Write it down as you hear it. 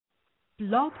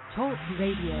Blog Talk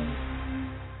Radio.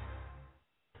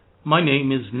 My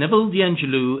name is Neville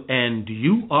D'Angelo, and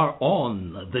you are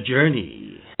on The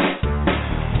Journey.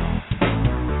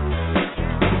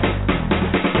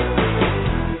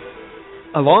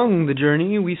 Along the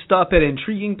journey, we stop at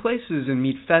intriguing places and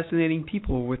meet fascinating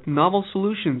people with novel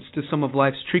solutions to some of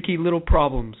life's tricky little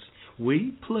problems.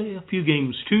 We play a few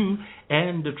games too,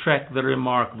 and attract the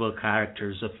remarkable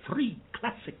characters of 3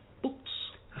 classic books.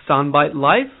 A Sound Byte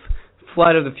Life,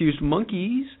 Flight of the Fused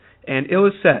Monkeys, and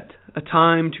ILICET, A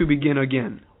Time to Begin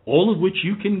Again. All of which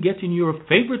you can get in your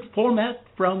favorite format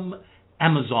from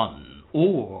Amazon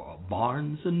or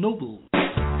Barnes & Noble.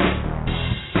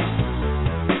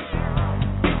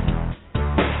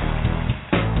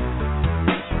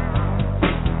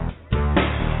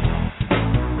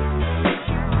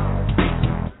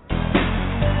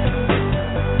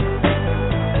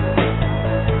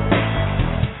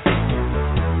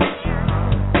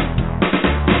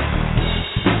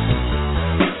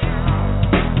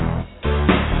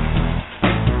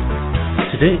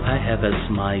 Today I have as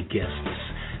my guests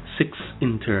 6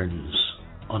 interns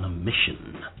on a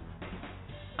mission.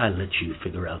 I'll let you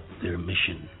figure out their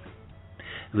mission.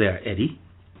 They are Eddie,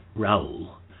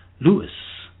 Raul, Luis,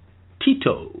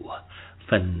 Tito,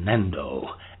 Fernando,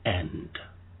 and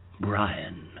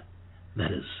Bryan.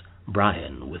 That is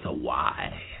Bryan with a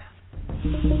Y.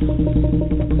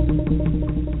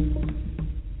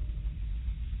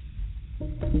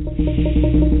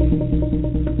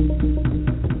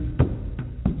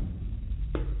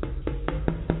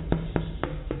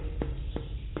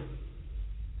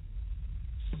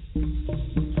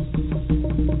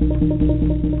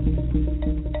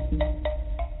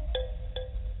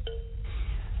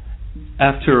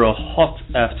 After a hot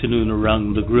afternoon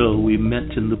around the grill, we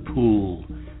met in the pool,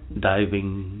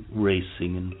 diving,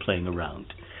 racing, and playing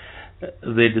around.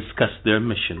 They discussed their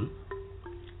mission.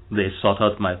 They sought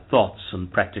out my thoughts on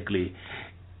practically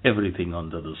everything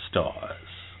under the stars.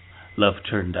 Love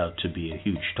turned out to be a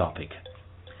huge topic.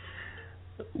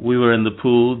 We were in the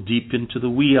pool deep into the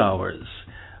wee hours.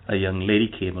 A young lady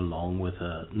came along with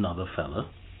another fella.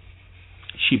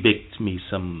 She baked me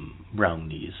some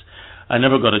brownies. I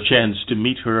never got a chance to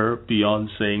meet her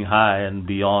beyond saying hi and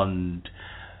beyond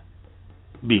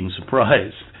being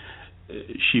surprised.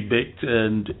 She baked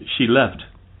and she left.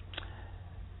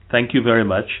 Thank you very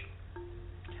much.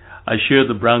 I share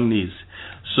the brownies.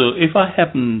 So if I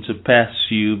happen to pass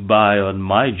you by on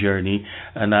my journey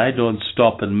and I don't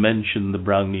stop and mention the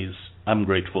brownies, I'm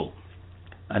grateful.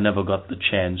 I never got the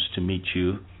chance to meet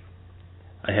you.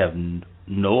 I have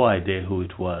no idea who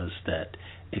it was that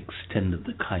extended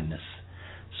the kindness.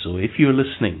 So if you're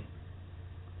listening,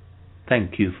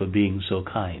 thank you for being so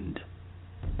kind.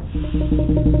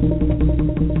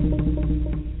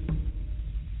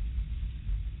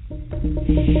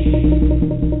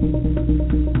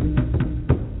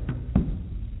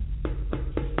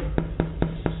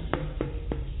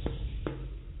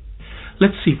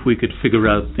 Let's see if we could figure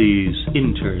out these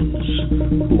interns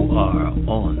who are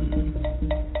on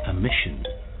a mission.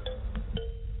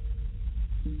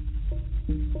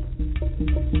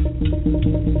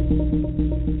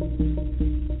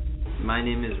 My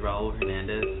name is Raul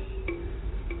Hernadez.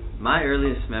 My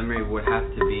earliest memory would have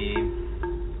to be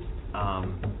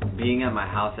being at my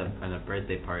house at a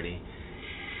birthday party.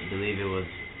 I believe it was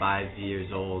 5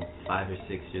 years old, 5 or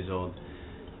 6 years old.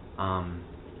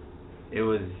 It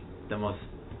was the most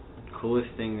coolest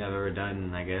thing I've ever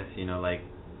done, I guess. You know, like,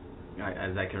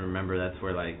 as I can remember, that's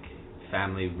where, like,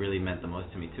 family really meant the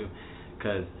most to me, too.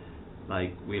 Because,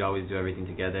 like, we'd always do everything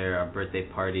together. Our birthday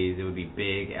parties, it would be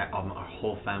big. Our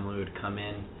whole family would come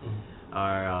in. Mm-hmm.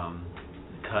 Our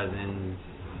cousins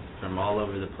from all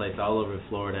over the place, all over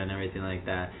Florida and everything like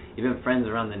that. Even friends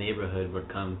around the neighborhood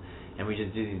would come, and we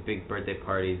just do these big birthday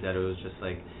parties that it was just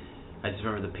like, I just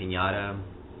remember the piñata,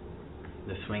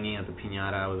 the swinging of the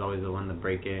piñata. I was always the one to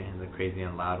break it, and the crazy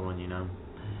and loud one, you know.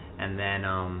 And then,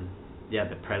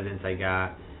 the presents I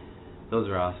got, those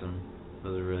were awesome.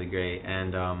 Those were really great.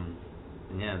 And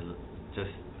just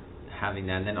having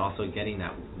that, and then also getting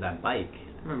that bike.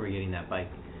 I remember getting that bike.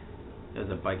 It was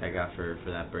a bike I got for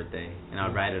that birthday, and I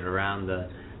would ride it around the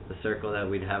circle that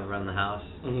we'd have around the house.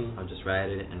 Mm-hmm. I would just ride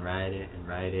it and ride it and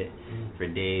ride it for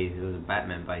days. It was a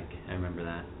Batman bike. I remember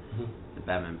that. Mm-hmm. The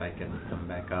Batman bike that was coming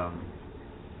back.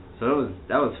 So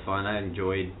that was fun. I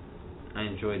enjoyed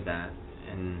that,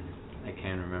 and I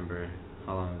can't remember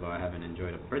how long ago I haven't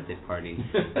enjoyed a birthday party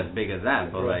as big as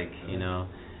that. But right.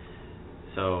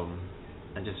 So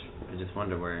I just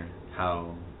wonder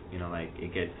how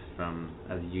it gets from,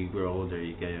 as you grow older,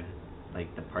 you get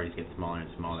like the parties get smaller and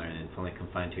smaller, and it's only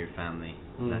confined to your family,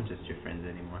 not just your friends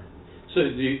anymore. So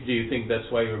do you think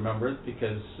that's why you remember it,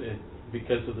 because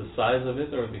of the size of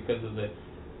it, or because of the?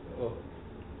 Oh.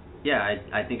 Yeah,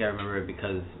 I think I remember it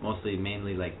because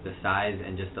mainly like the size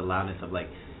and just the loudness of like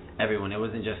everyone. It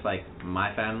wasn't just like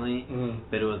my family,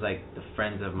 but it was like the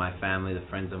friends of my family, the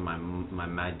friends of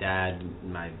my dad,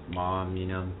 my mom, you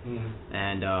know,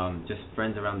 and just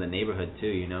friends around the neighborhood too,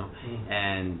 you know.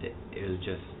 And it was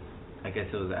just, I guess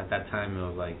it was at that time it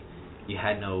was like you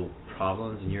had no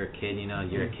problems and you're a kid, you know,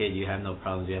 you're a kid, you have no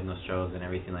problems, you have no struggles and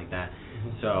everything like that.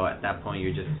 So at that point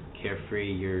you're just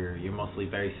carefree, you're mostly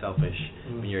very selfish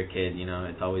when you're a kid, you know,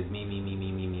 it's always me.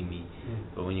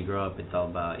 But when you grow up, it's all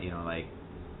about, you know, like,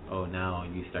 oh, now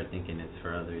you start thinking it's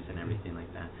for others and everything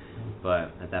like that.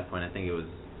 But at that point I think it was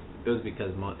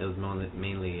because it was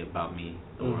mainly about me,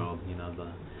 the world, you know,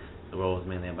 the world was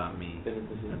mainly about me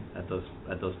at those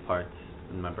parts,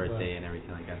 and my birthday and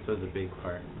everything like that. So it was a big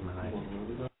part of my life.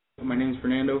 My name is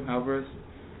Fernando Alvarez.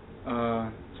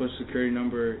 Social security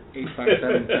number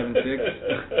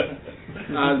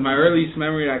 85776. My earliest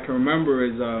memory I can remember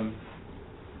is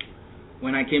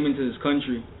when I came into this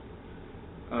country.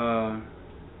 I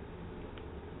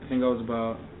think I was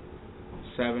about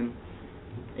 7,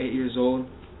 8 years old,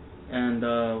 and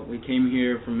we came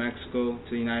here from Mexico to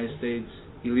the United States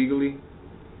illegally.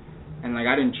 And like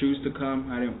I didn't choose to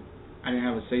come. I didn't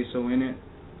have a say so in it.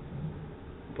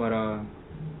 But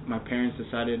my parents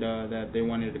decided that they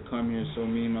wanted to come here, so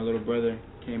me and my little brother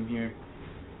came here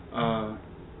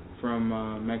from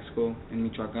Mexico in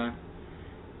Michoacan.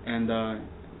 And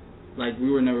like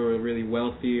we were never really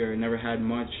wealthy or never had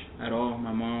much at all.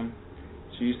 My mom,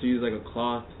 she used to use like a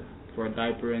cloth for a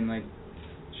diaper, and like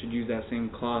she'd use that same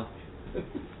cloth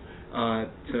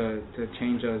to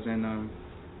change us. And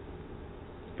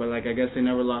but like I guess they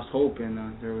never lost hope, and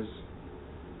there was,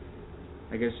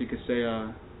 I guess you could say,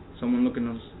 someone looking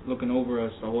over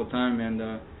us the whole time.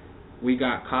 And we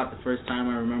got caught the first time.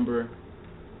 I remember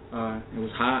it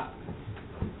was hot,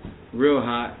 real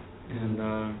hot,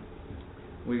 and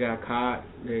we got caught.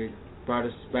 They brought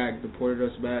us back, deported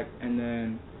us back, and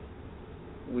then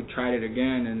we tried it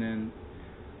again, and then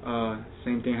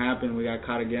same thing happened. We got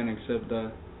caught again, except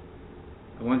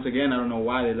once again I don't know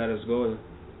why they let us go.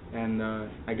 And I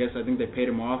think they paid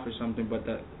him off or something, but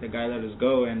the guy let us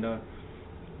go. And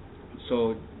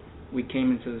so we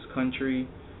came into this country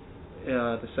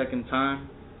the second time,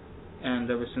 and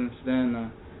ever since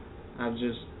then I've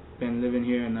just been living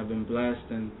here, and I've been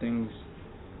blessed, and things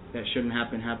that shouldn't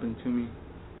happen to me.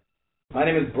 My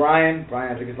name is Bryan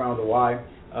Heriquez, Bryan with a Y.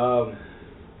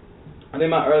 I think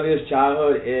my earliest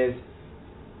childhood is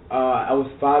I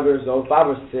was 5 years old, 5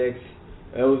 or 6.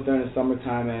 It was during the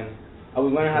summertime, and I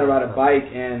was learning how to ride a bike.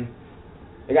 And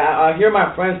like I hear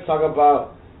my friends talk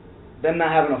about them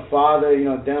not having a father, you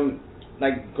know, them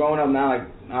like growing up now. Like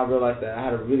I realized that I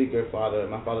had a really good father.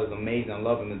 My father is amazing. I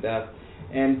love him to death.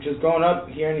 And just growing up,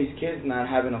 hearing these kids not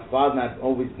having a father, not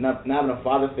having a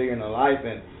father figure in their life,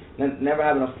 and never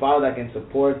having a father that can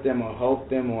support them or help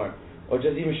them or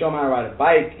just even show them how to ride a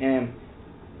bike. And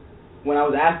when I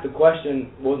was asked the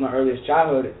question, what was my earliest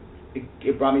childhood,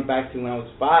 it brought me back to when I was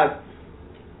 5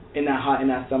 in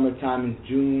that summertime in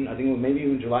June. I think it was maybe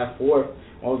even July 4th.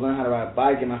 When I was learning how to ride a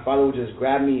bike, and my father would just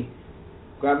grab me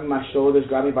my shoulders,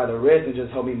 grab me by the wrist, and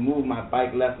just help me move my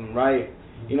bike left and right.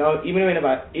 You know, even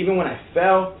when I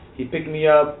fell, he picked me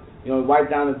up, you know, wipe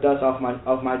down the dust off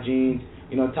my jeans,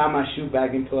 you know, tie my shoe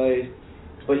back in place.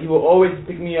 But he will always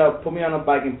pick me up, put me on a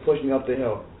bike, and push me up the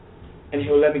hill. And he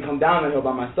would let me come down the hill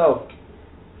by myself.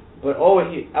 But I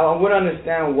wouldn't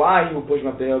understand why he would push me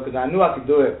up the hill, because I knew I could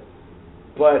do it.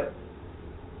 But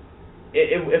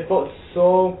it felt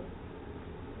so,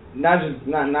 not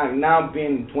now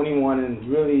being 21 and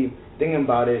really thinking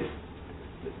about it,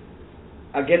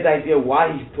 I get the idea why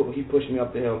he pushed me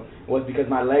up the hill. It was because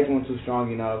my legs weren't too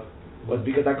strong enough. It was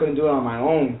because I couldn't do it on my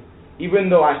own, even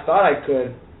though I thought I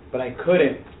could, but I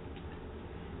couldn't.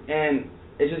 And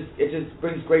it just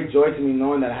brings great joy to me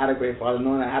knowing that I had a great father,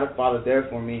 knowing that I had a father there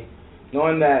for me,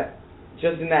 knowing that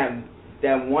just in that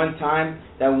one time,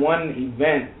 that one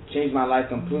event changed my life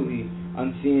completely.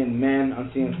 On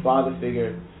seeing father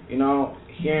figure, you know,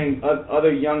 hearing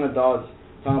other young adults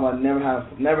talking about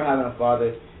never having a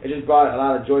father. It just brought a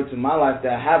lot of joy to my life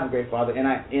that I have a great father,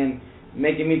 and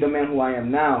making me the man who I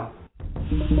am now.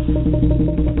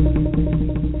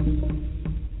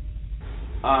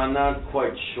 I'm not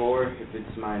quite sure if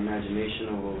it's my imagination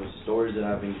or stories that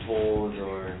I've been told,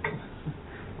 or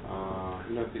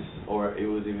or it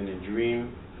was even a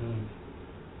dream.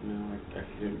 You know,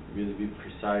 I couldn't really be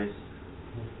precise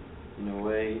in a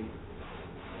way.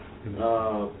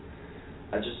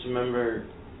 I just remember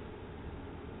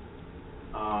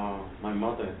my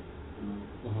mother. know,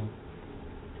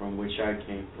 from which I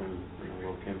came from,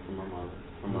 came from my mother,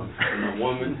 from a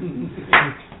woman.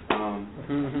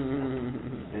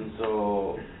 And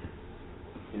so,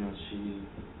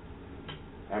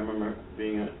 I remember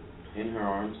being in her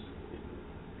arms.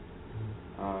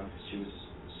 She was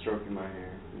stroking my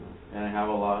hair, and I have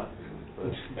a lot,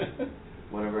 but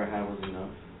whatever I had was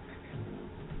enough.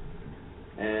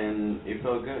 And it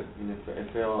felt good.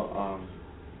 It felt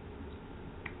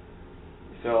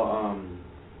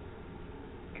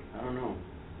I don't know.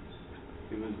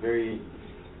 It was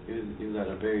at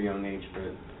a very young age,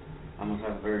 but I must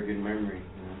have a very good memory.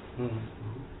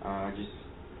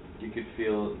 You could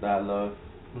feel that love,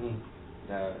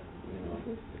 that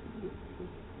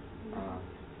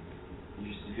you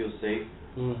just feel safe.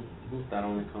 That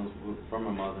only comes from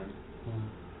a mother.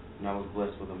 And I was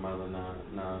blessed with a mother. Not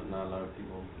a lot of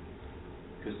people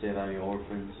could say that.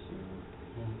 Orphans.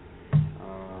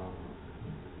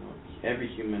 Every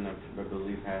human, I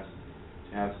believe, has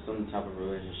to have some type of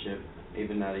relationship,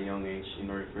 even at a young age, in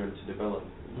order for them to develop.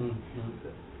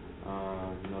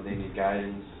 They need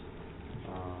guidance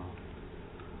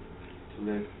to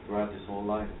live throughout this whole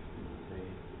life.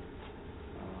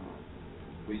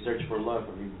 We search for love.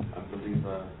 I believe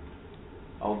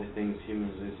all the things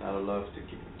humans is out of love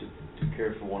to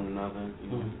care for one another.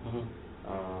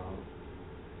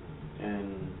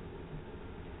 And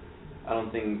I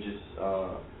don't think just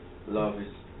love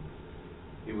is.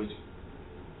 It was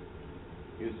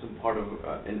some part of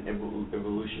an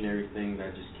evolutionary thing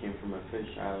that just came from a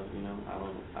fish. I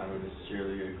don't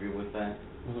necessarily agree with that.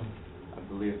 I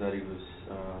believe that it was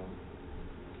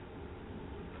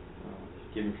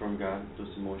given from God, those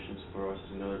emotions for us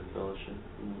to know the fellowship.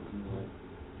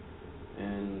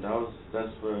 And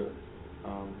that's what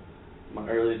my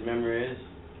earliest memory is.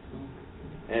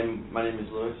 And my name is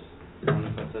Luis. I don't know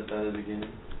if I said that at the beginning.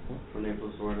 From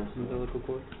Naples, Florida. Umbilical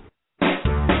cord.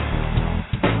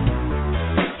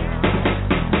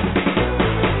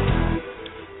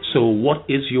 So what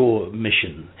is your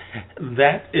mission?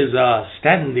 That is our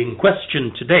standing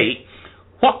question today.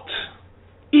 What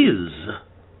is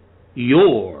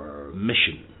your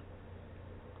mission?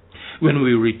 When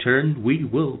we return, we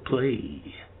will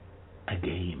play a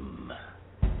game.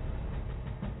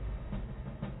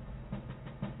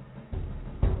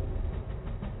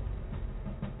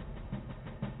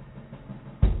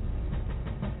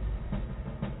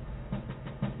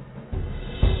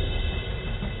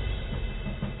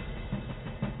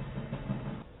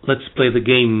 Let's play the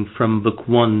game from Book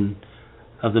 1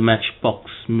 of the Matchbox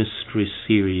Mystery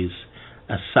Series,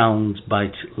 A Sound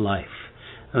Byte Life.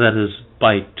 That is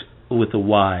Byte with a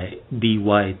Y,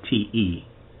 B-Y-T-E.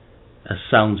 A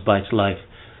Sound Byte Life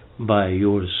by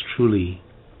yours truly.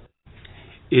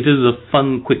 It is a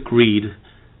fun, quick read,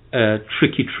 a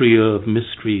tricky trio of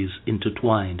mysteries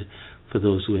intertwined for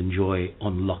those who enjoy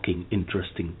unlocking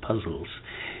interesting puzzles.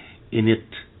 In it,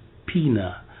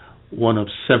 Pina, one of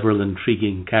several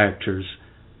intriguing characters,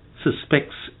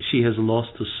 suspects she has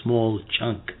lost a small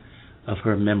chunk of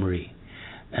her memory,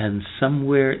 and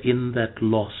somewhere in that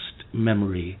lost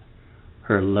memory,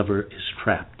 her lover is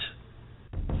trapped.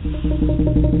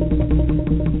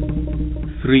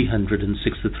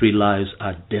 363 lives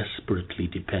are desperately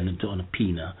dependent on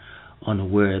Pina,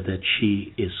 unaware that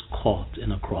she is caught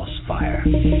in a crossfire.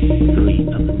 3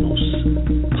 of the most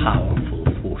powerful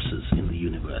forces in the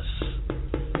universe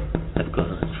have got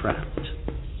her trapped.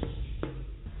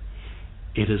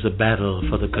 It is a battle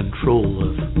for the control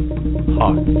of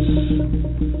hearts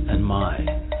and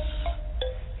minds.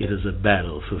 It is a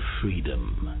battle for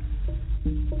freedom.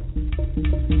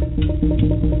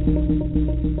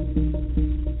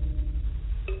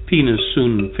 Pina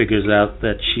soon figures out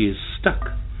that she is stuck,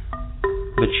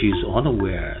 but she is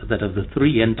unaware that of the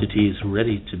 3 entities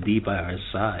ready to be by her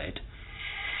side,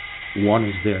 one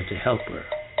is there to help her,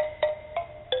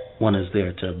 one is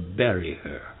there to bury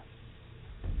her,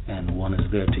 and one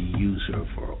is there to use her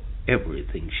for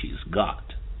everything she's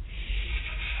got.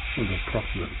 The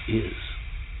problem is,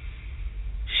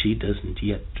 she doesn't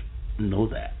yet know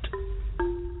that.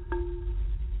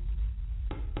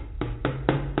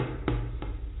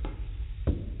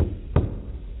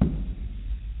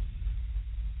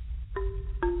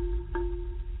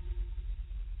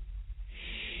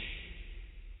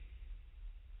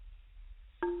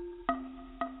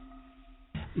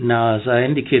 Now, as I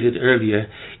indicated earlier,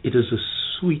 it is a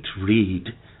sweet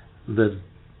read that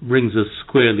brings us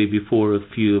squarely before a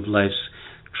few of life's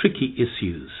tricky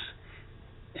issues.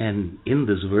 And in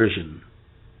this version,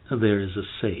 there is a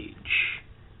sage.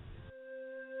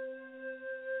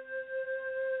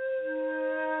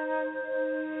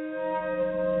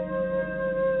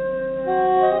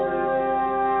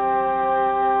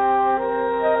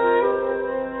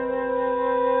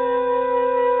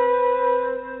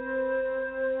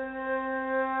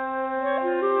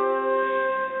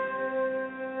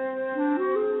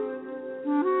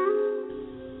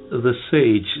 The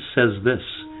sage says this: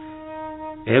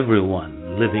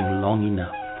 everyone living long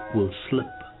enough will slip,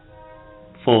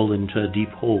 fall into a deep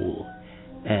hole,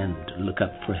 and look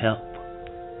up for help.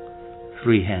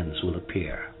 3 hands will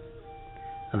appear: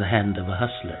 the hand of a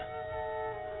hustler,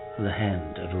 the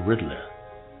hand of a riddler,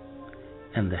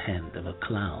 and the hand of a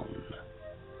clown.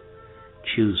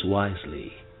 Choose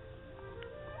wisely,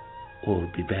 or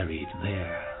be buried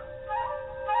there.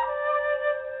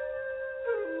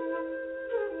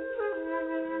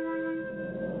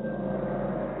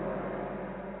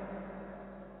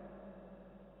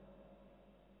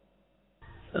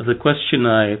 The question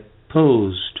I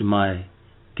pose to my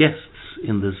guests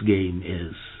in this game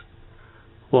is,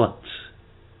 what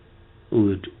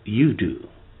would you do?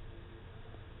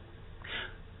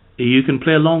 You can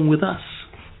play along with us.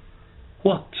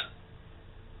 What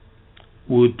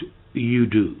would you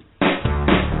do?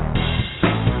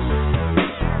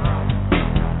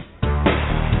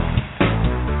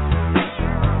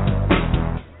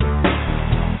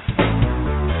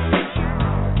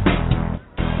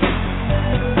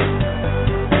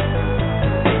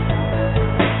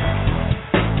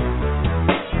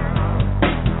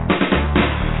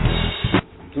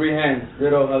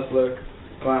 Riddle, hustler,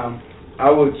 clown. I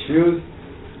would choose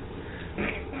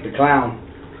the clown.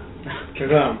 The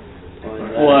clown.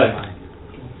 Why?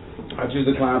 I choose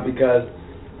the clown because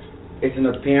it's an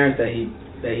appearance that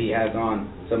he has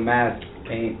on. It's a mask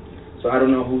paint. So I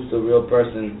don't know who's the real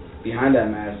person behind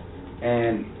that mask.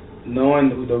 And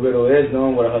knowing who the riddle is,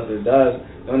 knowing what a hustler does,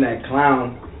 knowing that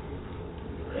clown,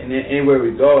 and anywhere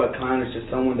we go, a clown is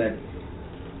just someone that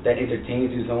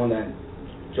entertains you, someone that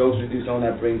jokes with you, someone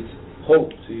that brings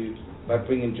hope to you by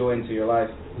bringing joy into your life.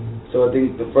 So I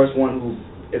think the first one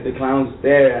if the clown's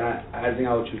there, I think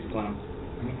I would choose the clown.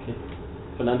 Okay.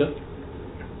 Fernando?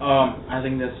 I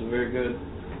think that's a very good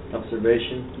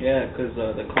observation. Yeah, because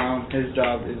the clown, his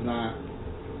job is not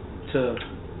to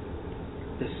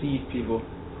deceive people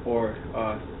or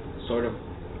sort of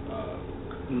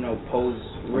pose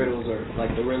riddles, or like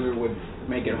the riddler would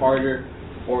make it harder,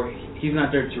 or he's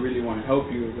not there to really want to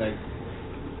help you. Like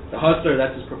the hustler,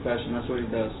 that's his profession. That's what he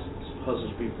does.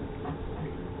 Hustles people.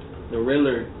 The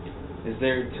riddler is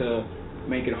there to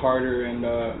make it harder and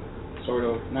sort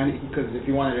of not, because if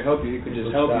he wanted to help you, he could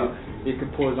just help you. He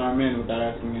could pull his arm in without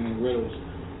asking any riddles.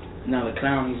 Now the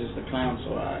clown, he's just a clown.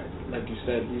 So like you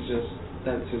said,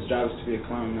 that's his job is to be a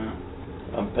clown now.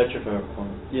 I'm petrified of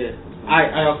clown. Yeah.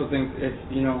 I also think if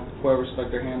whoever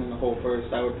stuck their hand in the hole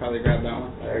first, I would probably grab that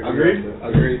one. I agree.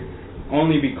 Agreed.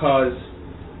 Only because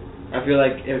I feel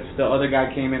like if the other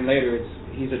guy came in later,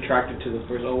 he's attracted to the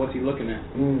first. Oh, what's he looking at?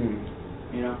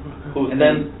 Who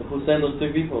sent those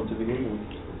 3 people to begin with?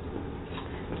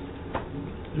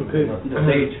 Okay. The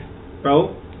sage.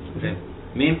 Raul? Okay.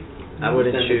 Me? I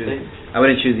wouldn't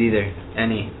choose either.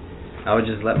 Any. I would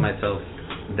just let myself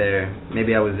there.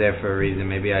 Maybe I was there for a reason.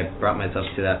 Maybe I brought myself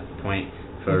to that point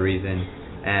for a reason,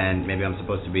 and maybe I'm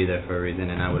supposed to be there for a reason,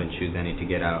 and I wouldn't choose any to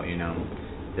get out.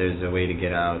 There's a way to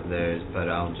get out. But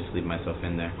I'll just leave myself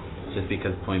in there. Just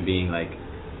because, point being, like,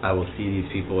 I will see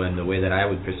these people, and the way that I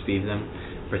would perceive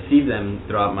them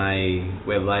throughout my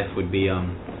way of life would be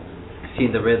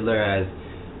seeing the Riddler as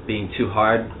being too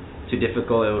hard, too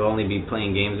difficult. It would only be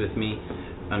playing games with me,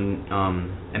 and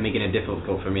making it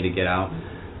difficult for me to get out.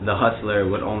 The hustler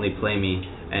would only play me,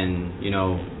 and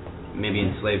maybe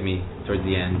enslave me towards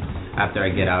the end after I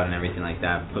get out and everything like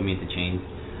that, put me into chains.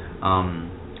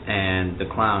 And the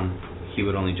clown, he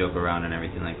would only joke around and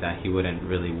everything like that. He wouldn't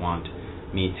really want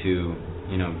me to,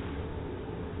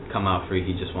 come out free.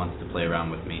 He just wants to play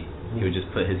around with me. He would just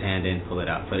put his hand in, pull it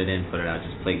out, put it in, put it out,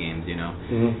 just play games,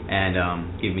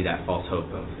 and give me that false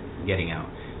hope of getting out.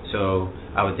 So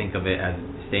I would think of it as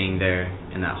staying there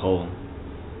in that hole.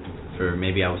 For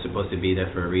maybe I was supposed to be there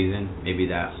for a reason. Maybe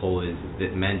that hole is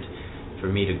meant for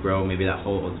me to grow. Maybe that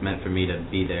hole was meant for me to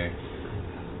be there.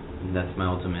 And that's my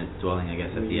ultimate dwelling, I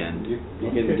guess, at the end. You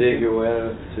can dig your way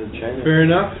out to China. Fair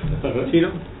enough.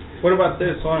 Tito? What about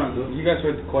this? Hold on. You guys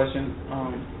heard the question.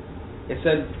 It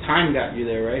said time got you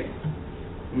there, right?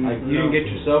 Like you didn't get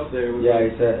yourself there.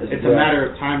 It said it's a matter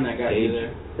of time that got you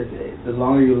there. The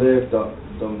longer you live,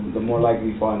 the more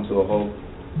likely you fall into a hole,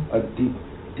 a deep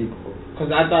hole.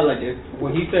 Because I thought, like, if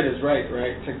what he said is right.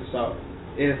 Check this out.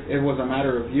 If it was a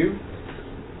matter of you,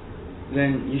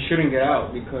 then you shouldn't get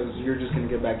out, because you're just going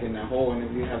to get back in that hole. And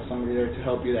if you have somebody there to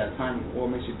help you that time,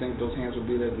 what makes you think those hands will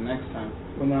be there the next time?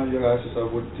 Well, now you gotta ask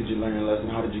yourself, what did you learn your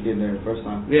lesson? How did you get in there the first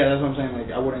time? Yeah, that's what I'm saying.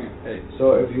 Like, I wouldn't.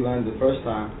 So if you learned the first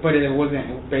time, but it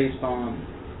wasn't based on,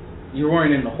 you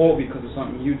weren't in the hole because of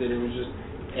something you did. It was just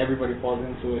everybody falls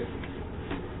into it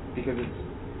because it's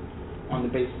on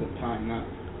the basis of time, not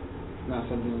not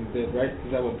something you did, right?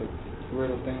 Is that what the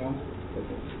riddle thing was?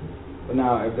 Okay. But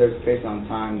now, if there's space on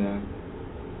time, then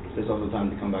there's also time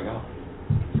to come back out.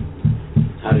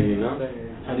 How do you know?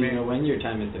 How do you know when your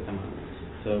time is to come out?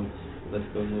 So let's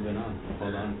go moving on.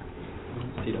 Hold on.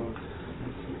 Tito.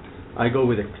 I go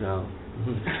with a clown.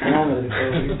 You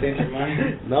change your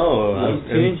mind? No, I'm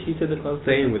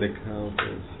staying with the clown.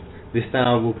 This time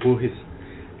I will put his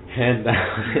hand down.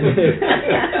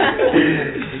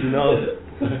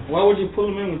 Why would you pull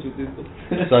him in with you, Tito?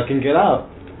 So I can get out.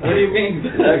 What do you mean?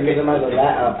 Get him as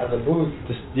a boost.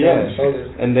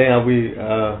 And then we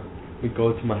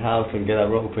go to my house and get a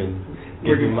rope and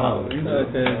get him out.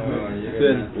 Okay.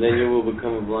 Good. Then you will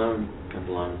become a clown.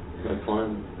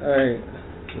 Alright.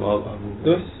 Well,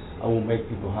 I will make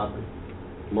people happy.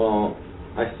 Well,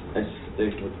 I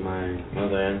stick with my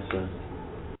other answer.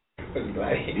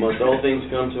 Must all things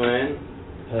come to an end?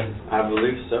 I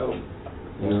believe so.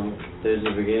 You know, there's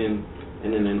a beginning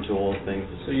and an end to all things.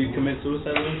 So you commit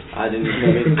suicide, Luis? I didn't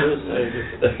commit suicide.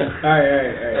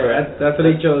 Alright. That's what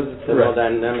he chose.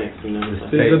 Thermodynamics, you know.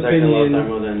 His opinion.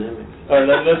 Thermodynamics. Alright,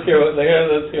 let's hear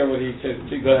what he chose.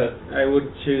 Go ahead. I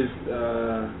would choose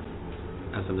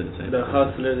I have something to say. The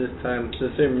Hustler this time,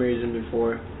 for the same reason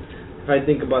before. If I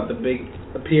think about the big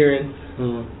appearance,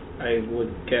 I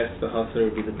would guess the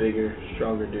Hustler would be the bigger,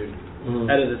 stronger dude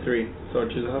out of the three. So I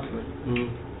choose the Hustler.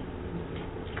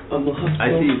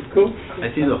 I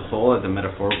see the whole as a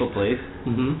metaphorical place.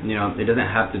 You know, it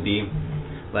doesn't have to be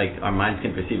like our minds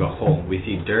can perceive a whole. We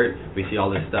see dirt, we see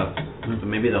all this stuff, but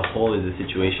maybe the whole is a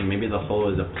situation. Maybe the whole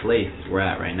is a place we're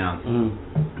at right now.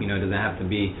 You know, it doesn't have to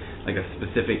be like a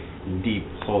specific deep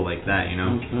hole like that. You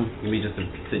know, it can be just a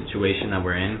situation that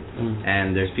we're in,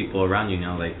 and there's people around you. You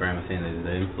know, like Bryan was saying, there's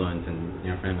the influence, and you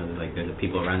know, Fernando, there's the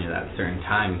people around you at a certain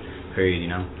time period.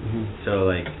 You know, so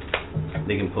like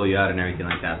they can pull you out and everything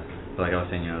like that. But like I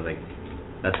was saying, you know, like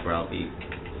that's where I'll be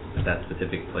at that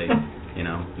specific place. You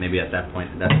know, maybe at that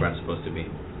point, that's where I'm supposed to be.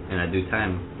 And at due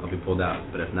time, I'll be pulled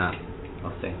out. But if not,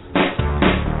 I'll stay.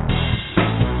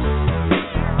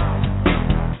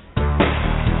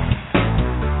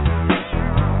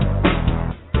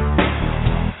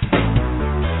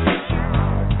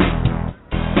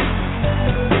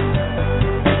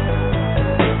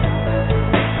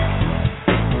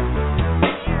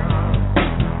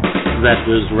 That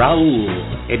was Raul,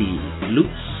 Eddie,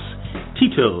 Lutz,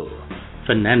 Tito,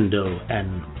 Fernando,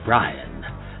 and Bryan.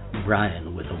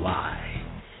 Bryan with a Y.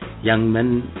 Young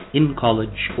men in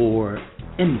college or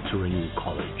entering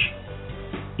college.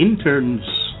 Interns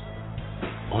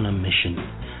on a mission.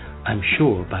 I'm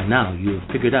sure by now you've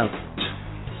figured out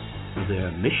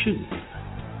their mission.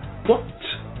 What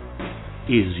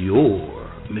is your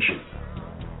mission?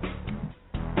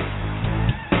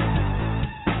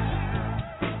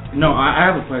 No, I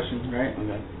have a question, right?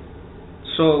 Okay.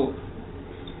 So,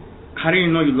 how do you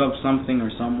know you love something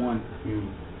or someone?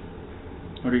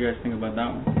 What do you guys think about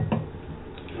that one?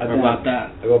 I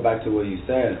go back to what you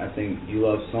said. I think you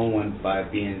love someone by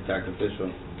being sacrificial.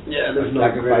 Yeah, there's no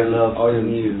greater love all your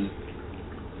needs.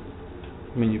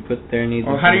 I mean, you put their needs.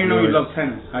 Or how do you know you love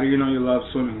tennis? How do you know you love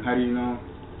swimming? How do you know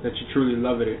that you truly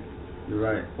love it? You're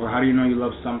right. Or how do you know you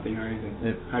love something or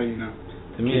anything? How do you know?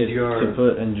 To me, it's to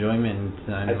put enjoyment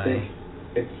in I think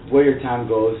it's where your time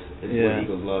goes is what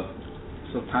equals love.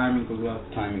 So time equals love.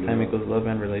 Time equals love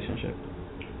and relationship.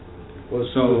 Well,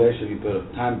 so relationship you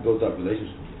put time builds up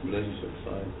relationship.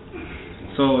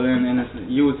 So then,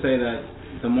 you would say that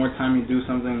the more time you do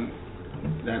something,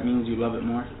 that means you love it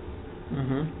more.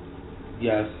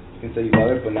 Yes, you can say you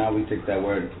love it, but now we take that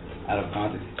word out of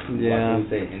context. Yeah. We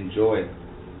say enjoy.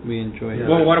 We enjoy it.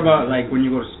 Well, what about like when you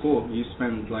go to school? You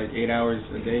spend like 8 hours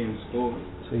a day in school.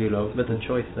 So you love, but the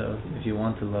choice though, if you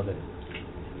want to love it.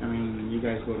 I mean, you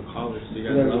guys go to college. Do you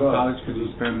guys love college because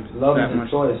you spend love that is much?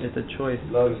 Choice. It's a choice.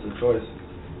 Love is a choice.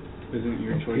 Isn't it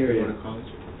your choice to go to college?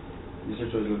 It's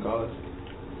your choice to go to college.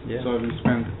 Yeah. So if you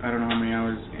spend I don't know how many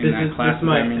hours in that class, this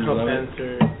might that mean you help love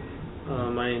answer.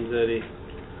 My name's Eddie.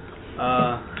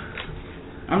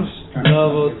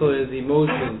 Love also is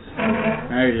emotions.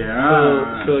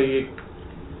 So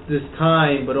this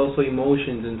time, but also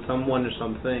emotions in someone or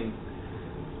something,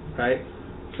 right?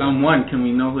 Someone. Can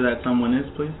we know who that someone is,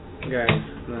 please? Guys,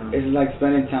 no. It's like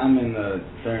spending time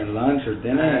during lunch or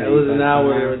dinner. It was an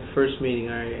hour at the first meeting.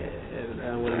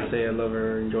 I wouldn't say I love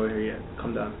her or enjoy her yet.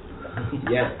 Calm down.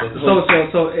 Yes. So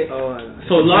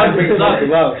love.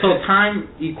 So time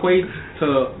equates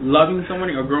to loving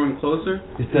somebody or growing closer.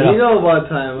 You know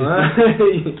about time,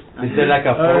 huh? Is there like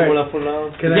a formula for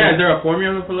love? Is there a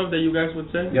formula for love that you guys would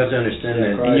say? You have to understand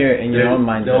that in your own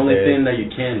mind. The only thing that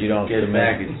you can you don't get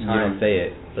back is time. You don't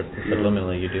say it, but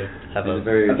subliminally you do have a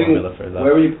I think formula for love.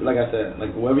 Wherever you, like I said,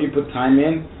 like wherever you put time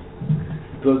in,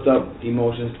 builds up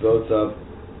emotions, builds up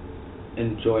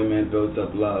enjoyment, builds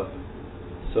up love.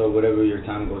 So whatever your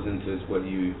time goes into is what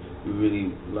you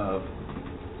really love.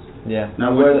 Yeah.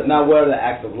 Not where the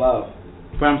acts of love.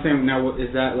 But I'm saying now,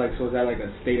 is that like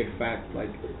a static fact? Like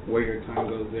where your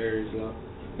time goes, there is love.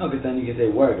 No, because then you can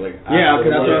say work. Like yeah, okay,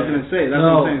 that's what I was gonna say. That's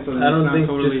what I'm saying. So I don't think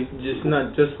totally just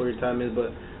not just where your time is,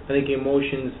 but I think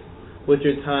emotions with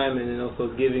your time, and then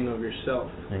also giving of yourself.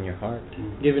 And your heart.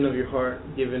 Giving of your heart,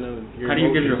 giving of your. How do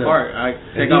you give your heart? I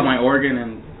take out my organ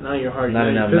and. Not your heart. Not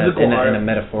in a physical heart. in a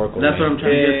metaphorical That's way. what I'm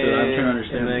trying to get to. I'm trying to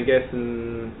understand. And I guess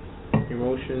in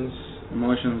emotions.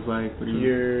 Emotions like what do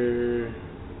you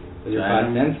your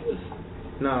five senses.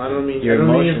 No, I don't mean. Your I don't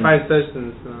mean emotions. your five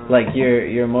senses. No. Like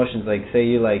your emotions. Like say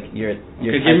you like your.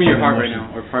 Okay, give me your heart right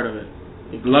now, or part of it.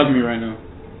 Love me right now.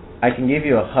 I can give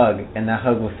you a hug, and that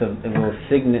hug will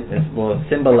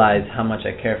symbolize how much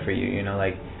I care for you. You know,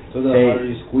 like. So the harder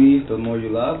you squeeze, the more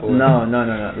you love? Or? No.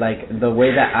 Like the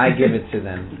way that I give it to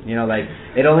them. You know, like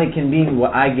it only can be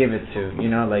what I give it to.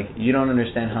 You know, like you don't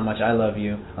understand how much I love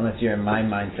you unless you're in my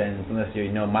mindset, and unless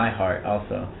you know my heart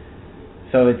also.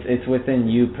 So it's within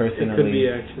you personally. It could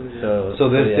be actually. Yeah. So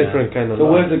there's different kind of So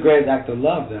love. what's the greatest act of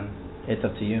love then? It's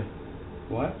up to you.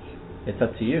 What? It's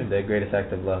up to you. The greatest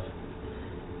act of love.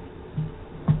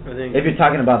 I think if you're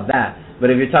talking about that, but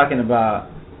if you're talking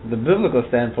about the biblical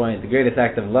standpoint, the greatest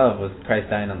act of love was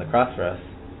Christ dying on the cross for us.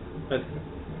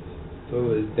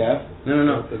 So is death?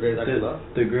 No. The greatest act of love?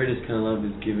 The greatest kind of love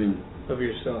is giving of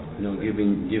yourself. You know,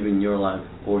 giving your life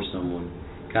for someone.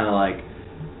 Kind of like,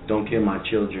 don't kill my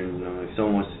children. You know, if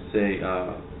someone wants to say,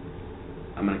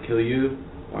 I'm gonna kill you,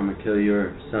 or I'm gonna kill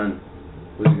your son,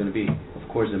 who's it gonna be? Of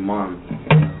course, a mom.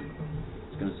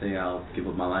 Is gonna say, I'll give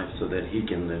up my life so that he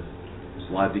can live.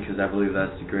 So why? Because I believe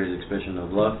that's the greatest expression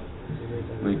of love.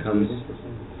 When it comes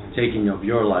taking of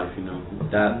your life, you know,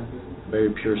 that very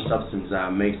pure substance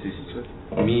that makes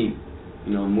me,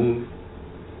 you know, move.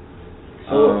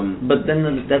 But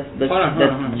then that's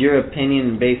your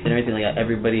opinion based and everything. Like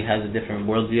everybody has a different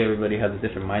worldview. Everybody has a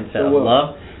different mindset of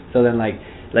love. So then, like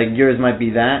yours might be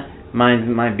that. Mine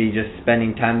might be just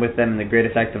spending time with them, and the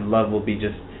greatest act of love will be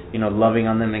just, you know, loving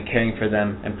on them and caring for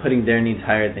them and putting their needs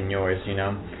higher than yours, you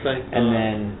know. It's like,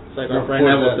 then it's like our friend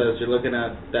Neville says, you're looking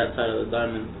at that side of the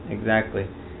diamond. Exactly.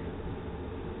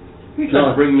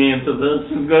 Don't bring me into this.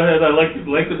 Go ahead. I like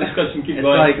the discussion. Keep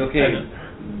going. It's like, okay.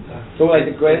 So like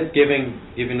the greatest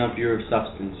giving up your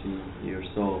substance, you know, your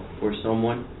soul for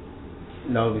someone.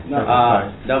 That would be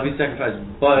sacrifice. That would be sacrifice.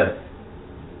 But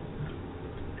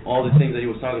all the things that he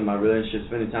was talking about, relationships,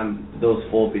 spending time, those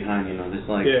fall behind, you know. This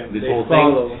like this whole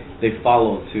thing, they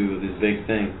follow to this big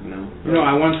thing, you know. You know,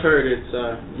 I once heard it's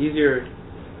easier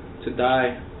to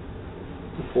die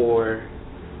for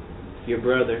your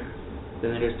brother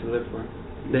than it is to live for him.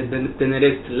 Than it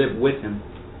is to live with him.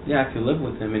 Yeah, I can live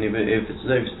with him, and if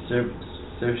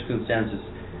circumstances,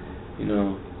 you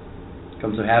know,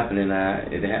 come to happen, and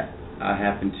I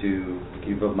happen to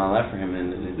give up my life for him,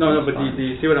 and but do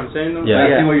you see what I'm saying though? Yeah,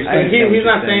 I see what you're saying. He's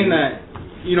not saying that.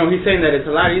 You know, he's saying that it's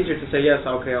a lot easier to say yes,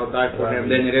 okay, I'll die for him,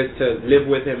 than it is to live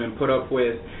with him and put up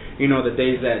with, you know, the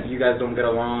days that you guys don't get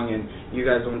along and you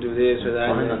guys don't do this or that.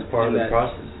 Fine, that's part of the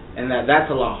process. And that's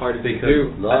a lot harder to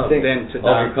do love, than to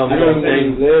die.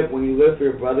 When you live for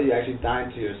your brother, you're actually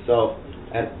dying to yourself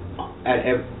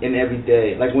in every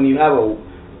day. Like when you have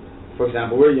for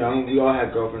example, we're young. We all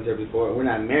had girlfriends here before. We're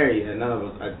not married yet. None of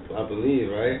us, I believe,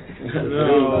 right?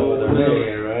 No.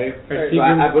 Right? So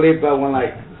I believe, but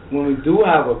when we do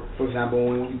have for example,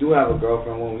 when we do have a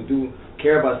girlfriend, when we do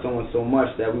care about someone so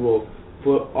much that we will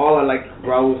put all our, like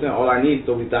Raul was saying, all our needs,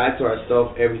 so we die to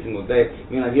ourselves every single day.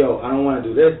 You're like, yo, I don't want to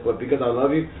do this, but because I love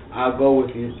you, I'll go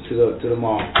with you to the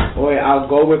mall. Or I'll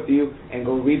go with you and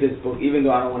go read this book, even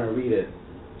though I don't want to read it.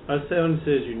 I wouldn't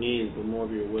say it's your needs, but more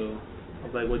of your will.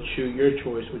 Of like your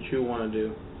choice, what you want to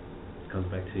do. It comes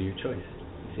back to your choice.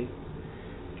 See,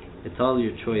 it's all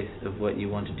your choice of what you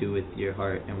want to do with your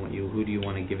heart and who do you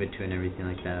want to give it to and everything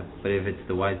like that. But if it's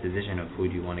the wise decision of who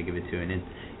do you want to give it to, and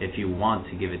if you want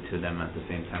to give it to them at the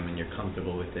same time and you're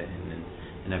comfortable with it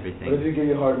and everything. What if you give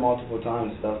your heart multiple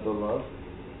times? That's still love.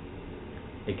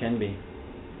 It can be,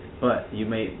 but you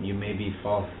may be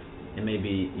false. It may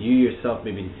be you yourself may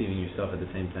be deceiving yourself at the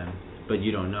same time, but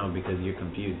you don't know because you're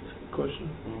confused. Question.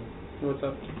 What's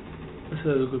up? That's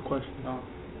a good question. Oh.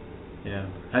 Yeah.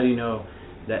 How do you know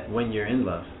that when you're in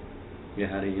love? Yeah,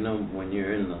 how do you know when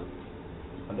you're in love?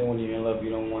 I think when you're in love, you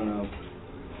don't want to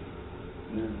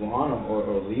move on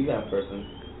or leave that person.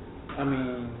 I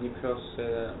mean, you could also say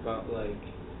that about like.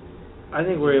 I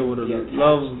think we're able to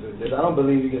love. I don't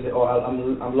believe you can say, "Oh,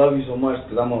 I'm love you so much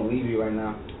because I'm gonna leave you right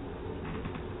now."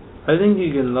 I think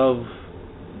you can love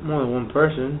more than one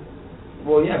person.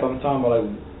 Well, yeah, but I'm talking about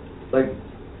like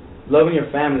loving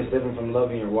your family is different from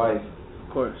loving your wife.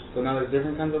 Of course. So now there's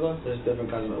different kinds of love. There's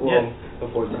different kinds of love. Yes. Well,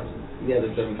 of course,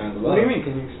 there's different kinds of love. What do you mean?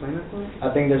 Can you explain that for me?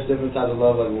 I think there's different types of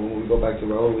love. Like when we go back to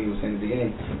Raul, we were saying at the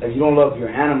beginning, like you don't love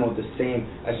your animal the same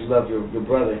as you love your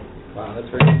brother. Wow, that's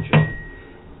very interesting.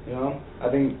 You know, I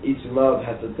think each love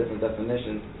has a different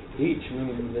definition. Each,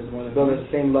 meaning there's more than So one. there's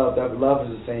the same love. That love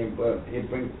is the same, but it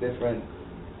brings different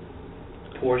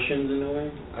Portions in a way?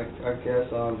 I guess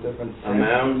different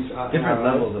amounts, different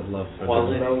levels of love.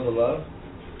 Different levels of love.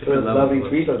 So Different does love levels of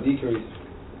increase or decrease?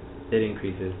 It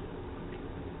increases.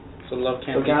 So love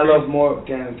can't. So can I love more?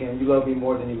 Can you love me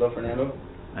more than you love Fernando?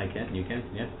 I can. You can.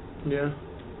 Yeah. Yeah.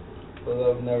 So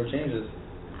love never changes.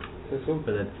 But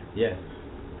that's yeah.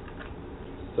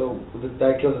 So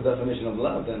that kills the definition of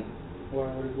love then.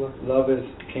 What is love? Love is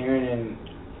caring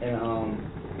and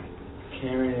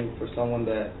caring for someone.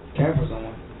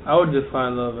 I would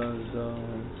define love as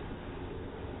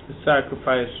a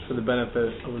sacrifice for the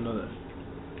benefit of another.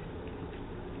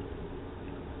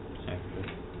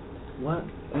 Sacrifice. What?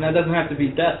 And that doesn't have to be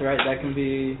death, right? That can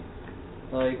be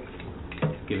like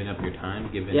Giving up your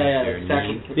time, giving up your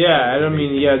needs. Yeah, I don't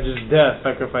mean just death.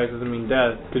 Sacrifice doesn't mean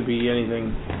death. Could be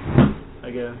anything,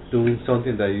 I guess. Doing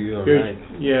something that you are like.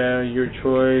 Yeah, your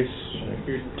choice,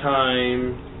 your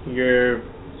time, your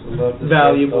So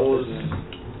valuables,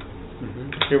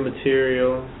 your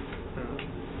material.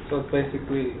 So it's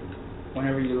basically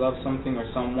whenever you love something or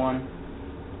someone,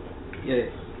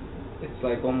 it's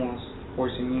like almost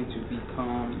forcing you to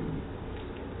become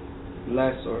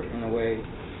less, or in a way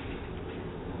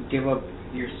give up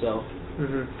yourself.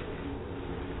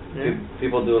 Yeah.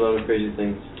 People do a lot of crazy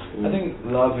things. I think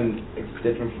love it's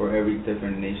different for every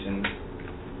different nation.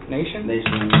 Nation,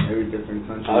 every different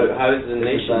country. How is the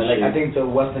nation? Like I think the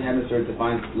Western Hemisphere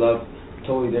defines love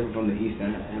totally different from the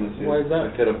Eastern Hemisphere. Why is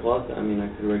that? I could applaud that. I mean,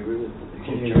 I could agree with that.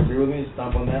 Can you agree with me?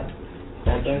 Stomp on that.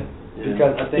 Yeah.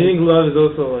 Because I Do you think love is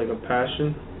also like a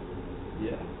passion?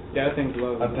 Yeah, I think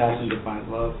love. A passion defines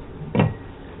love.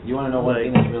 You want to know one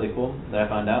thing that's really cool that I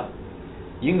found out?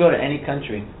 You can go to any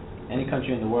country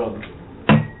in the world,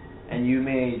 and you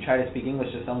may try to speak English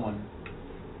to someone,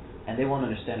 and they won't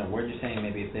understand a word you're saying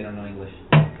maybe if they don't know English.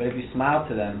 But if you smile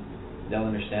to them, they'll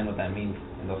understand what that means,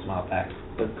 and they'll smile back.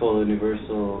 That's called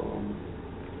universal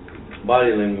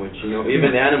body language, you know. Even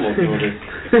the animals know this.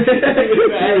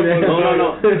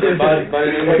 No. Body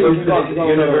language is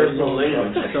universal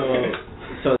language.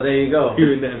 So there you go.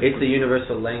 It's a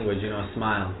universal language, a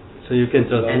smile. So you can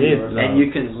just and you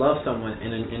can love someone,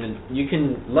 you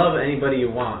can love anybody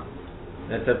you want.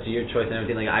 That's up to your choice and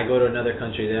everything. Like I go to another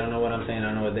country, they don't know what I'm saying,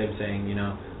 I don't know what they're saying.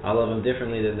 I'll love them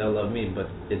differently than they'll love me, but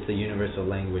it's the universal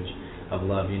language of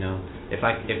love. If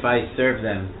I serve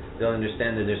them, they'll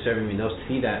understand that they're serving me. They'll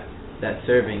see that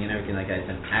serving and everything like that. It's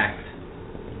an act.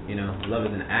 Love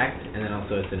is an act, and then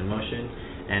also it's an emotion.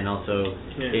 And also,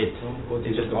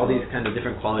 it's just all these kind of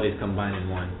different qualities combined in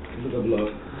one. Look at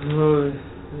love. Oh,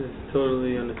 it's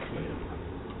totally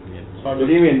unexplainable. So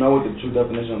do you even know what the true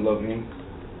definition of love means?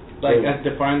 Like as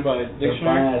defined by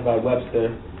dictionary? Defined by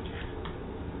Webster.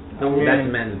 That's a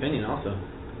man's opinion also.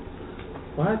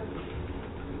 What?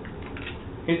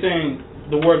 He's saying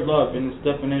the word love in its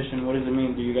definition, what does it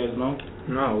mean? Do you guys know?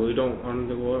 No, we don't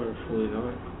fully know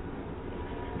it.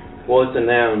 Well, it's a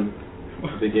noun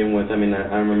to begin with. I mean,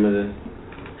 I remember this.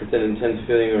 It's an intense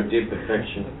feeling or deep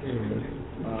affection.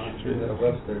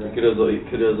 Webster, right? It could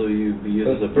also be used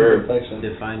as a verb.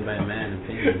 Defined by a man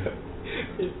opinion.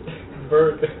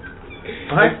 Bird.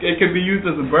 What? It could be used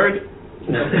as a bird?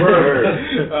 Bird.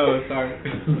 Oh, sorry.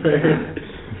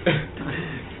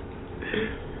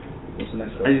 What's the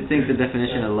next I just think the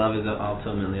definition of love is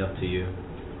ultimately up to you.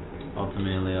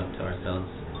 Ultimately up to ourselves.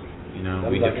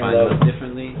 We define love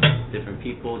differently, different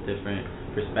people, different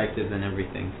perspectives and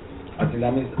everything. I think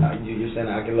that means you're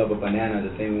saying I can love a banana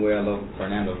the same way I love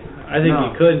Fernando. I think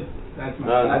you could. That's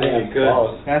I think you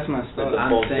could. That's my stuff.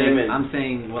 I'm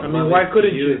saying what love why is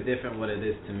couldn't to you you? is different what it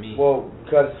is to me. Well,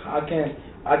 because I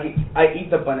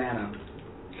eat the banana.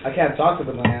 I can't talk to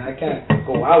the banana. I can't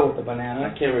go out with the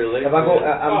banana. I can't relate. If I go,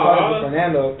 I'm talking to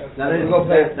Fernando. We go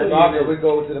play soccer. We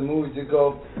go to the movies. We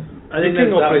go I think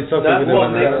that's what makes us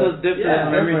different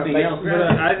from everything else.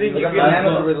 But I think like a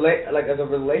banana like as a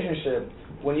relationship.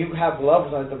 When you have love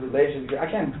for something, it's a relationship. I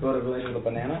can't build a relationship with a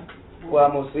banana. Well,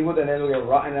 I'm gonna sleep with it and then it'll get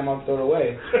rotten and I'm gonna throw it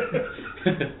away.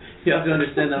 You have to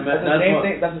understand that. That's the same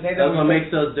thing. That's what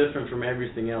makes us different from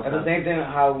everything else. That's the same thing.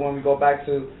 How when we go back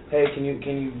to, hey, can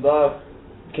you love?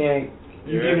 Can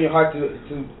you give your heart to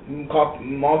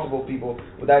multiple people?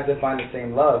 Would that define the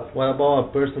same love? What about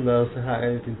a person that doesn't have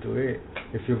anything to eat?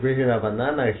 If you bring him a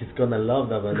banana, he's gonna love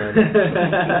the banana.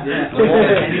 Yeah.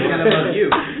 And he's gonna love you.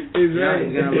 He's right.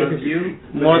 He's gonna love you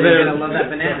more than he's gonna love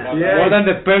that banana. More than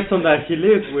the person that he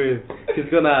lives with. He's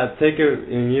gonna take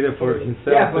it and eat it for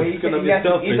himself. Yeah, but he's gonna be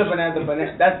selfish. Eat the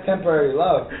banana. That's temporary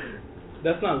love.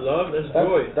 That's not love. That's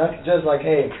joy. That's just like,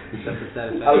 hey, that's a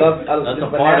satisfaction. That's a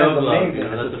part of love.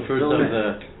 That's the fruit of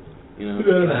the.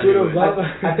 The fruit of love.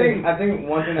 I think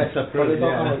one thing that from this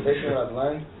whole conversation what I've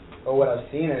learned or what I've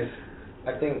seen is,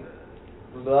 I think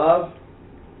love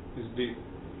is deep.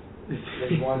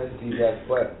 One is deep, yes,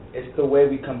 but it's the way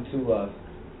we come to love.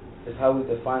 It's how we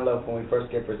define love when we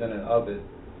first get presented of it.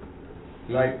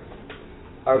 Like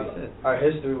our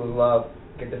history with love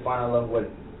can define our love. What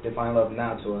define love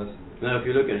now to us. Now, if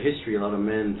you look at history, a lot of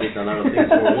men did a lot of things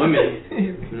for women.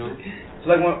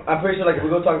 So like when I'm pretty sure like if we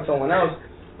go talk to someone else,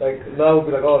 like love would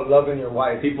be like, oh, loving your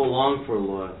wife. People long for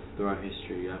love throughout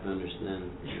history. You have to understand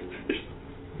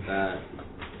that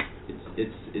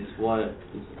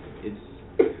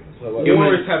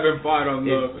humans haven't fought on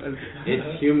love.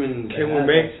 It's human. Can we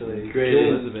make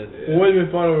Elizabeth? Women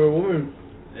fought over women.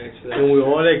 Actually, can we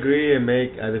all agree and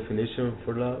make a definition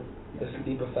for love? It's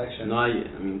deep affection. No, I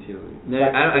mean Tito.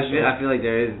 I feel like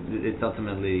there is. It's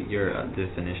ultimately your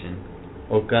definition.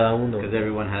 O cada uno. Because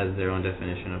everyone has their own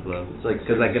definition of love. It's like,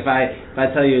 because like if I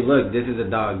tell you, look, this is a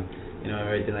dog,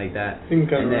 everything like that, and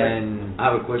then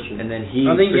I have a question. And then he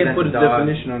I think he can put a dog,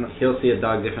 definition on it. He'll see a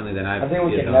dog differently than I. I think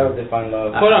we can never define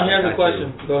love. Hold on, here's a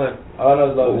question. Go ahead. All I know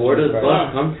is love. Where does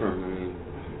love come from? I mean,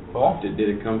 did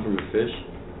it come from a fish?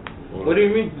 What do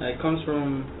you mean? It comes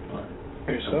from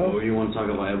yourself. You want to talk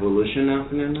about evolution now,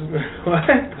 Fernando? What?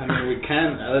 I mean, we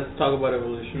can. Let's talk about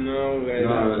evolution. No, guys.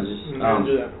 No,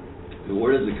 do that.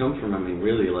 Where does it come from? I mean,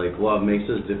 really, like, what makes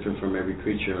us different from every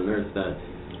creature on Earth that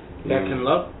can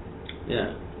love?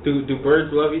 Yeah. Do birds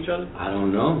love each other? I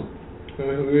don't know. We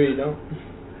really don't.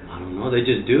 I don't know. They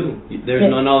just do.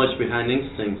 There's no knowledge behind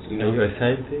instincts. Are you a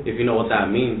scientist? If you know what that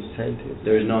means. Scientist.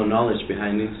 There's no knowledge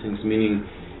behind instincts, meaning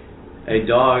a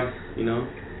dog,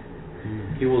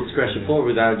 he will scratch a floor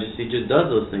without he just does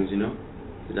those things,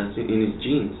 That's in his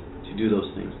genes to do those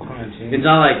things. It's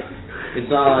not like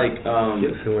I'm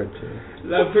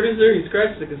pretty sure he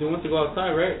scratched it because he wants to go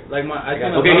outside, right? Like he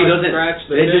doesn't scratch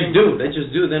the They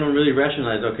just do. They don't really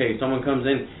rationalize. Okay, someone comes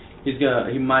in,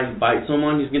 he might bite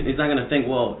someone. He's not gonna think,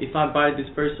 well, if I bite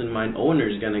this person, my owner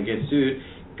is gonna get sued,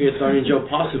 get thrown in jail,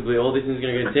 possibly all these things are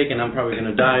gonna get taken. I'm probably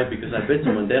gonna die because I bit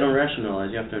someone. They don't rationalize.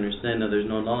 You have to understand that there's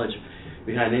no knowledge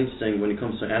behind instinct when it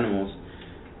comes to animals.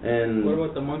 And what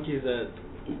about the monkeys that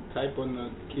type on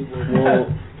the keyboard? Well,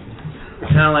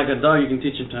 kind of like a dog, you can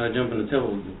teach him how to jump on the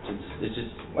table. It's just.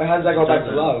 Well, how does that go back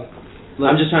to love?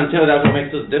 I'm just trying to tell you that's what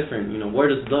makes us different. Where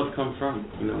does love come from?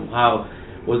 How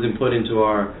was it put into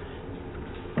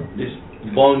these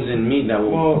bones and meat that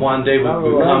one day will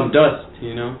become dust?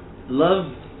 Love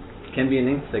can be an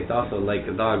instinct also, like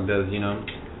a dog does.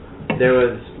 There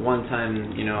was one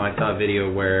time, I saw a video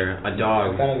where a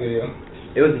dog. What kind of video?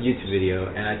 It was a YouTube video,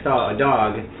 and I saw a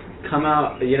dog come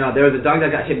out. There was a dog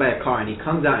that got hit by a car, and he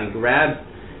comes out and grabs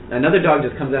another dog.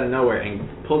 Just comes out of nowhere and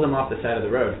pulls him off the side of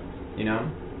the road.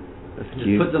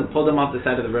 Pulls him off the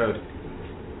side of the road.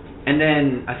 And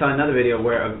then I saw another video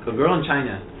where a girl in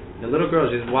China, the little girl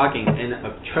is just walking, and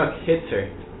a truck hits her,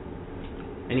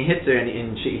 and he hits her, and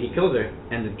he kills her,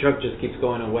 and the truck just keeps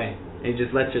going away, and he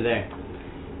just lets her there.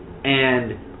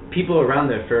 And people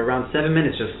around there for around 7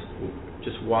 minutes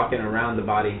just walking around the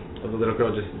body of the little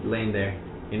girl just laying there,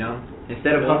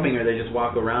 Instead of helping her, they just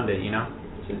walk around it,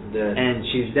 She's dead. And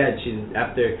she's dead.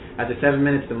 After 7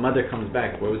 minutes, the mother comes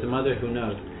back. Where was the mother? Who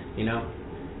knows,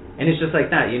 And it's just like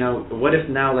that, What if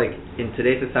now, like, in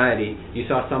today's society, you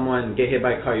saw someone get hit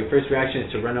by a car, your first reaction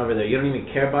is to run over there. You don't even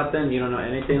care about them. You don't know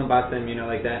anything about them,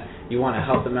 like that. You want to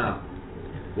help them out.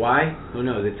 Why? Who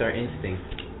knows? It's our instinct.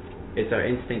 It's our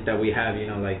instinct that we have,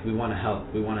 like, we want to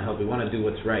help. We want to do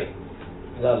what's right.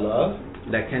 Is that love?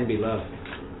 That can be love.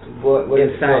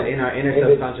 Inside, in our inner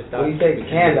subconscious thoughts. When you say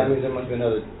can, that means there must be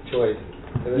another choice.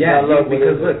 Yeah,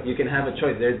 because look, you can have a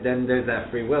choice. There's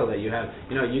that free will that you have.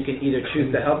 You can either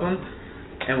choose to help them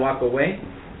and walk away,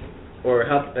 or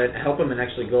help them and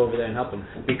actually go over there and help them.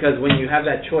 Because when you have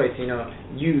that choice, you know,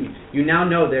 you now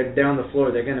know they're on the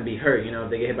floor, they're gonna be hurt. You know, if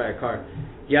they get hit by a car,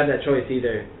 you have that choice.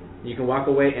 Either you can walk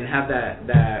away and have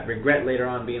that regret later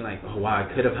on, being like, oh wow, I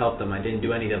could have helped them, I didn't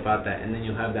do anything about that, and then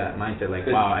you have that mindset like,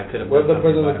 wow, I could have. What if the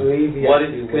person would believe?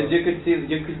 Because you could see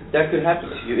that could happen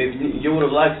to you if you would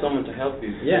have liked someone to help you.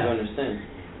 Yeah. You understand.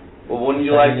 Well, wouldn't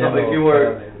you like if you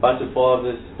were about to fall off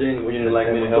this thing, would you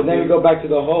like me to help you? But then we go back to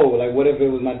the hole. Like, what if it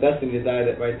was my destiny to die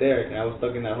right there, and I was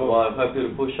stuck in that hole? Well, I'd help you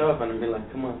to push up, and I'd be like,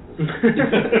 come on.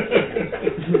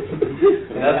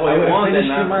 That's what you want, then.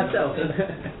 Myself.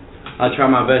 I'll try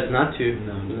my best not to,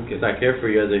 because I care for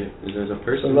you as a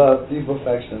person. Love, deep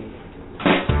affection.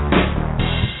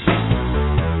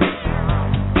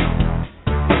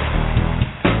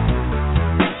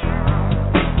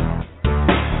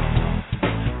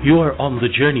 You are on the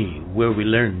journey where we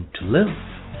learn to live,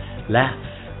 laugh,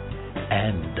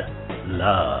 and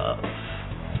love.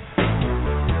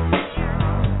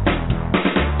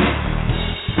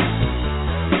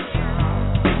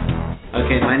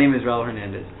 Okay, my name is Raul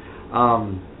Hernadez.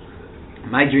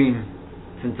 My dream,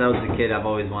 since I was a kid, I've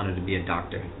always wanted to be a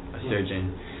doctor, a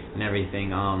surgeon, and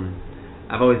everything.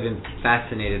 I've always been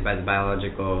fascinated by the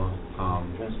biological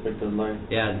aspect of life.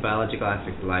 Yeah, the biological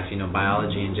aspect of life, you know,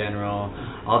 biology in general,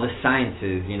 all the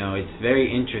sciences, you know, it's very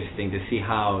interesting to see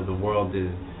how the world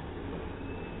is,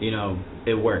 you know,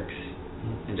 it works,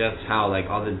 and just how, like,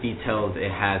 all the details it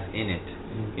has in it.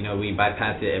 You know, we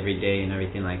bypass it every day and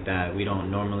everything like that. We don't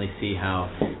normally see how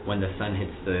when the sun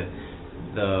hits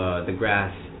the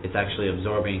grass, it's actually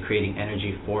absorbing and creating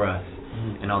energy for us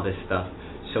and all this stuff.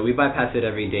 So we bypass it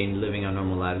every day living our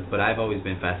normal lives, but I've always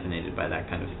been fascinated by that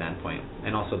kind of standpoint.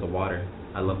 And also the water.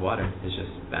 I love water. It's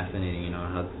just fascinating, you know,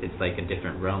 how it's like a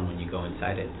different realm when you go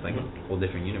inside it. It's like a whole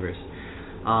different universe.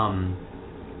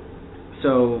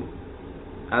 So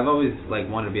I've always, like,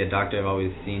 wanted to be a doctor. I've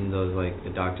always seen those, like,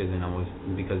 the doctors, and always,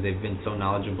 because they've been so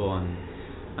knowledgeable on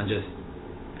just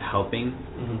helping,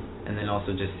 and then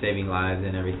also just saving lives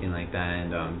and everything like that,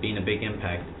 and being a big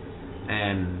impact.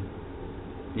 And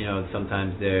you know,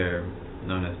 sometimes they're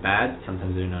known as bad,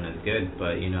 sometimes they're known as good,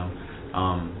 but, you know,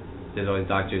 there's always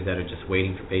doctors that are just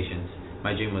waiting for patients.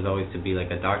 My dream was always to be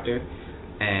like a doctor,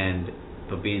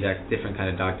 but be that different kind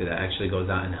of doctor that actually goes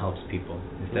out and helps people.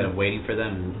 Instead of waiting for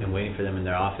them and waiting for them in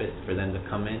their office for them to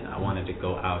come in, I wanted to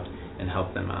go out and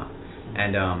help them out.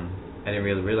 And I didn't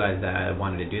really realize that I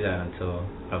wanted to do that until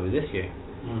probably this year.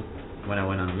 When I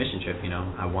went on a mission trip, you know,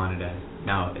 I wanted to,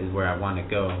 now is where I want to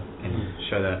go and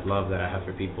show that love that I have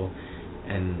for people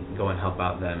and go and help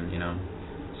out them, you know.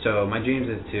 So my dreams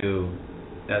is to,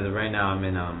 as of right now,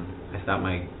 I stopped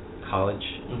my college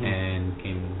and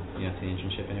came, you know, to the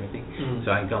internship and everything.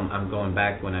 So I'm going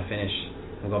back when I finish,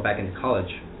 I'm going back into college.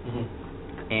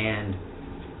 And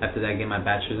after that, I get my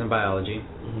bachelor's in biology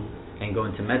and go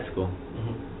into med school.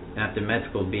 And after med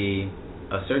school, be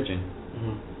a surgeon.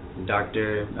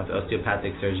 Doctor,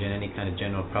 osteopathic surgeon, any kind of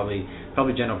general, probably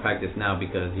general practice now,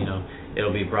 because, you know,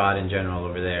 it'll be broad and general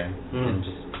over there, and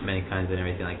just many kinds and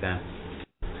everything like that.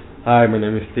 Hi, my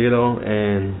name is Tito,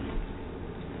 and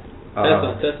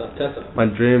Tessa. My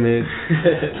dream is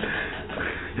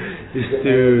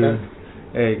to.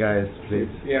 Hey guys, please.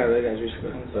 Yeah, that guy's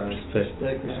respect.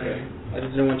 Respect. I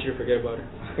just didn't want you to forget about her.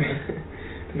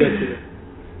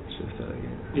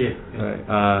 Yeah. Alright.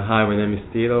 Hi, my name is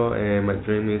Tito, and my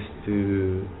dream is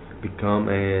to become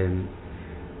an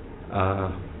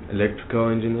electrical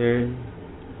engineer.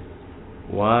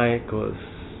 Why? Because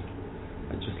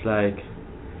I just like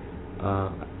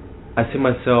I see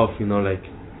myself, you know, like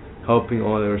helping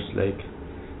others, like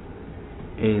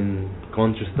in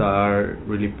countries that are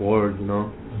really poor, you know.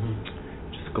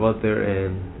 Just go out there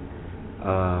and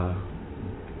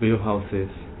build houses.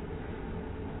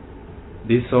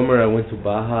 This summer I went to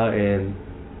Baja, and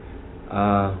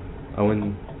I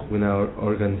went with our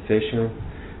organization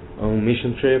on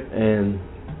mission trip, and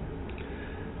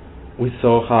we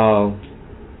saw how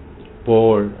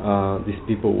poor these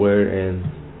people were, and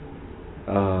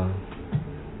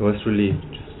it was really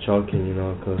just shocking, you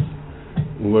know, because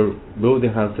we were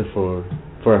building houses for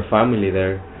a family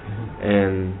there,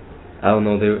 and I don't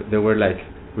know, they were like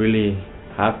really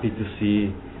happy to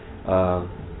see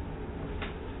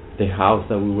the house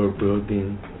that we were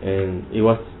building, and it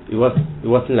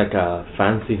wasn't like a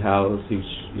fancy house. It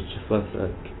just was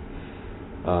like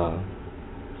a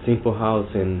simple house,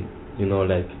 and you know,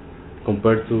 like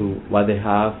compared to what they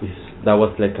have, that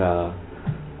was like a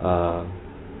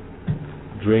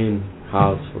dream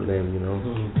house for them, you know.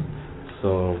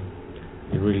 So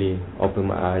it really opened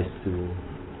my eyes to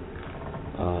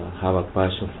have a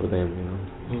passion for them, you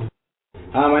know.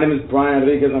 Hi, my name is Bryan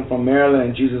Heriquez. I'm from Maryland,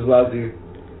 and Jesus loves you.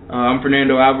 I'm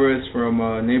Fernando Alvarez from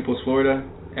Naples, Florida,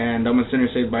 and I'm a sinner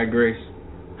saved by grace.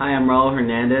 Hi, I'm Raul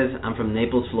Hernadez. I'm from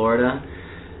Naples, Florida.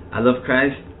 I love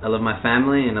Christ, I love my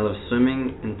family, and I love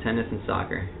swimming and tennis and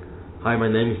soccer. Hi,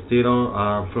 my name is Tito.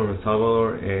 I'm from El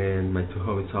Salvador, and my two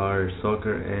hobbies are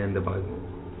soccer and the Bible.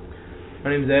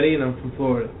 My name is Eddie, and I'm from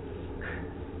Florida.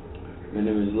 My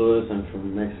name is Louis. I'm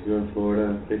from Mexico and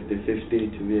Florida,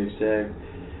 50-50 to be exact.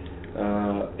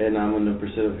 And I'm in the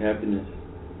pursuit of happiness.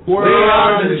 We're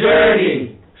on the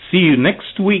journey. See you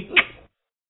next week.